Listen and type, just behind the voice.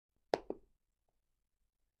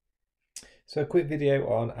So a quick video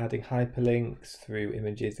on adding hyperlinks through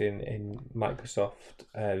images in Microsoft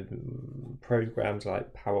programs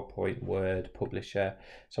like PowerPoint, Word, Publisher.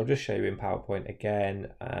 So I'll just show you in PowerPoint again.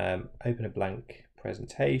 Open a blank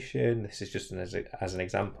presentation. This is just as an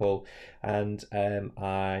example, and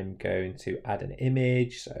I'm going to add an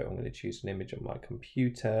image. So I'm going to choose an image on my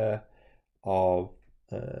computer of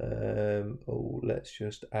let's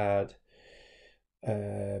just add.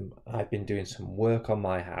 I've been doing some work on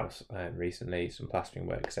my house recently, some plastering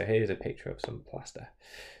work. So here's a picture of some plaster.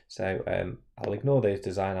 So I'll ignore those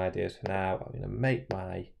design ideas for now. I'm going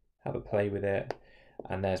to have a play with it.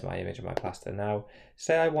 And there's my image of my plaster. Now,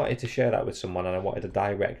 say I wanted to share that with someone and I wanted a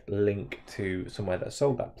direct link to somewhere that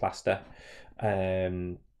sold that plaster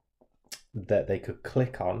that they could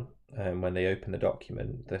click on when they open the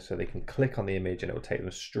document, so they can click on the image and it will take them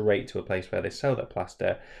straight to a place where they sell that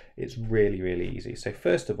plaster. It's really, really easy. So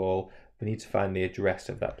first of all, we need to find the address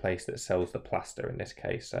of that place that sells the plaster in this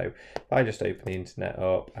case. So if I just open the internet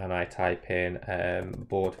up and I type in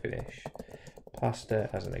board finish plaster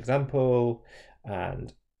as an example,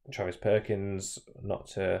 and Travis Perkins, not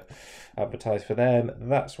to advertise for them,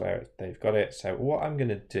 that's where they've got it. So what I'm going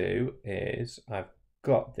to do is I've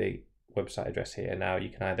got the website address here. Now you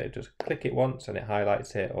can either just click it once and it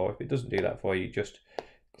highlights it, or if it doesn't do that for you, just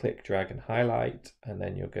click, drag and highlight, and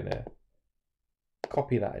then you're going to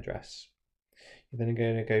copy that address. You're then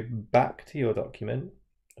going to go back to your document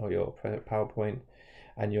or your PowerPoint,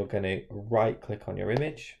 and you're going to right click on your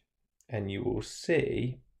image, and you will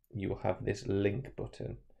see you will have this link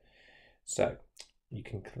button. So you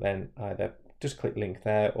can then either just click link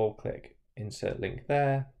there or click insert link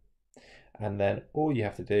there. And then all you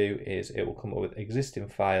have to do is it will come up with existing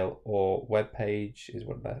file or web page is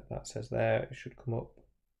what that says there. It should come up.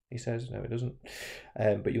 He says, no, it doesn't.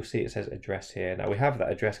 But you'll see it says address here. Now we have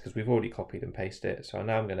that address because we've already copied and pasted it. So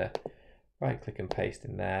now I'm going to right click and paste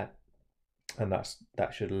in there. And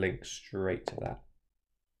that should link straight to that.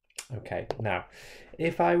 Okay, now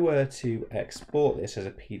if I were to export this as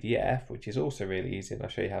a PDF, which is also really easy, and I'll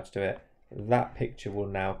show you how to do it, that picture will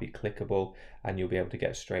now be clickable and you'll be able to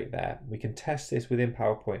get straight there. We can test this within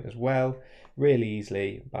PowerPoint as well, really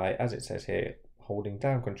easily by, as it says here, holding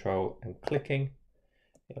down Control and clicking.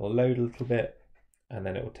 It'll load a little bit and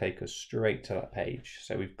then it will take us straight to that page.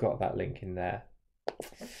 So we've got that link in there.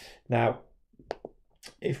 Now,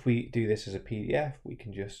 if we do this as a PDF, we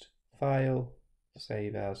can just File,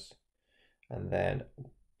 Save As, and then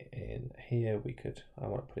in here I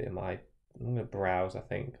want to put it in I'm going to browse, I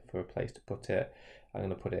think, for a place to put it. I'm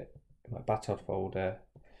going to put it in my Batod folder,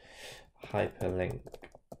 hyperlink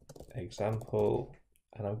example,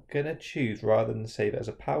 and I'm going to choose, rather than save it as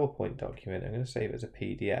a PowerPoint document, I'm going to save it as a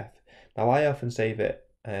PDF. Now, I often save it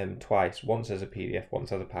twice, once as a PDF,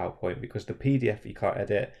 once as a PowerPoint, because the PDF you can't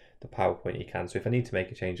edit, the PowerPoint you can. So if I need to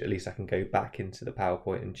make a change, at least I can go back into the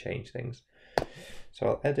PowerPoint and change things. So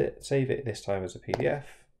I'll save it this time as a PDF.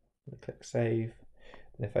 I'm going to click Save.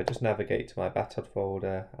 And if I just navigate to my Batod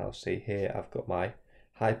folder, I'll see here I've got my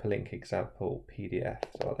hyperlink example PDF.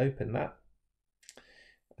 So I'll open that,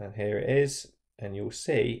 and here it is. And you'll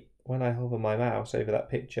see when I hover my mouse over that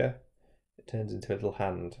picture, it turns into a little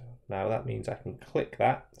hand. Now that means I can click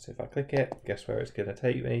that. So if I click it, guess where it's going to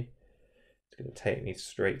take me? It's going to take me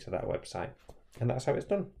straight to that website. And that's how it's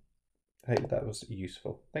done. I hope that was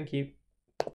useful. Thank you.